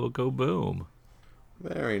go boom.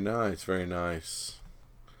 Very nice, very nice.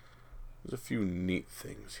 There's a few neat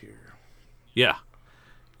things here. Yeah,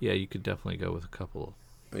 you could definitely go with a couple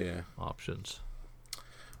options.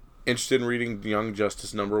 Interested in reading Young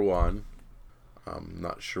Justice #1. I'm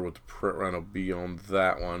not sure what the print run will be on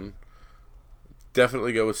that one.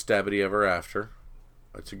 Definitely go with Stabity Ever After.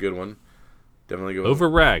 That's a good one. Definitely go over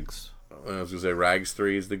Rags. I was gonna say Rags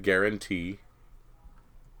 3 is the guarantee.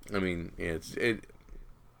 I mean, it's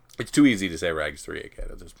too easy to say Rags 3 again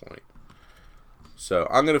at this point. So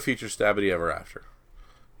I'm gonna feature Stabity Ever After.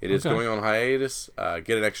 It is going on hiatus.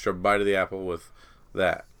 Get an extra bite of the apple with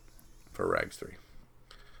that for Rags 3.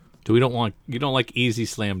 You don't like easy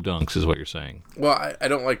slam dunks, is what you're saying? Well, I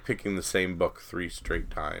don't like picking the same book 3 straight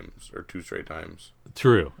times or 2 straight times.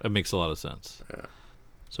 True, it makes a lot of sense. Yeah.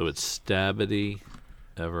 So it's Stabity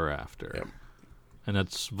Ever After. Yep. And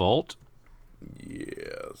that's Vault?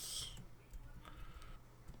 Yes.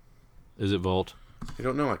 Is it Vault? I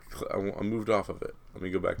don't know. I moved off of it. Let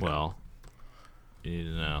me go back. Well,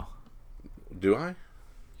 you know. Do I?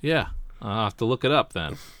 Yeah. I'll have to look it up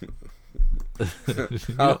then.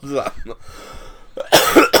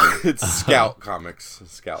 It's Scout Comics.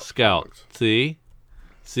 Scout. Comics.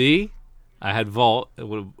 See? I had Vault. It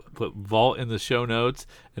would have put Vault in the show notes,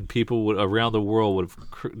 and people around the world would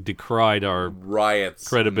have decried our riots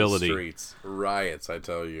credibility. In the streets. Riots, I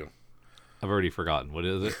tell you. I've already forgotten. What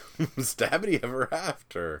is it? Stabity Ever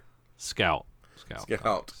After. Scout.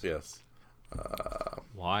 Yes.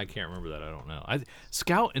 Why I can't remember that, I don't know.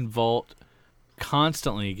 Scout and Vault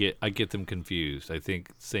constantly get them confused. I think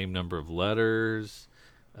same number of letters.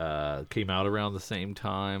 Came out around the same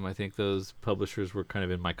time. I think those publishers were kind of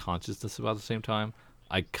in my consciousness about the same time.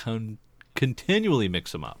 I continually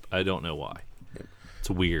mix them up. I don't know why. Yeah. It's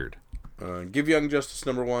weird. Give Young Justice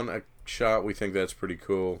 #1 a shot. We think that's pretty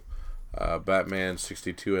cool. Batman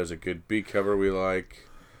 62 has a good B cover we like.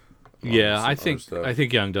 I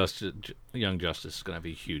think Young Justice is going to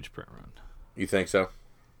be a huge print run. You think so?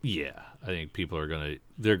 Yeah, I think people are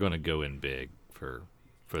they're gonna go in big for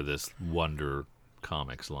this Wonder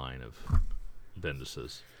Comics line of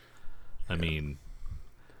Bendis's. I mean,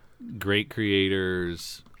 great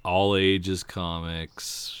creators, all ages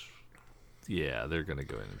comics. Yeah, they're gonna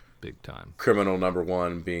go in big time. Criminal number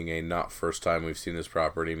 1 being a not first time we've seen this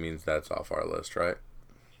property means that's off our list, right?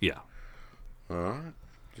 Yeah. All right.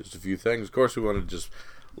 Just a few things. Of course, we want to just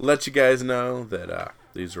let you guys know that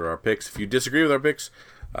these are our picks. If you disagree with our picks,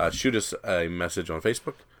 shoot us a message on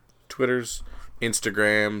Facebook, Twitters,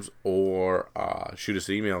 Instagrams, or shoot us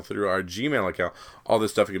an email through our Gmail account. All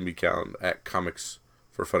this stuff can be found at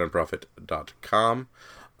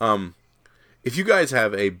comicsforfunandprofit.com. If you guys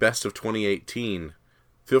have a best of 2018,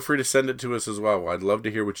 feel free to send it to us as well. I'd love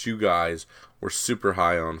to hear what you guys were super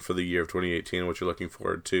high on for the year of 2018 and what you're looking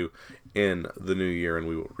forward to in the new year, and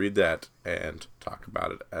we will read that and talk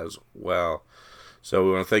about it as well. So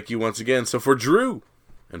we want to thank you once again. So for Drew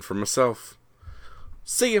and for myself,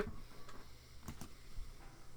 see you.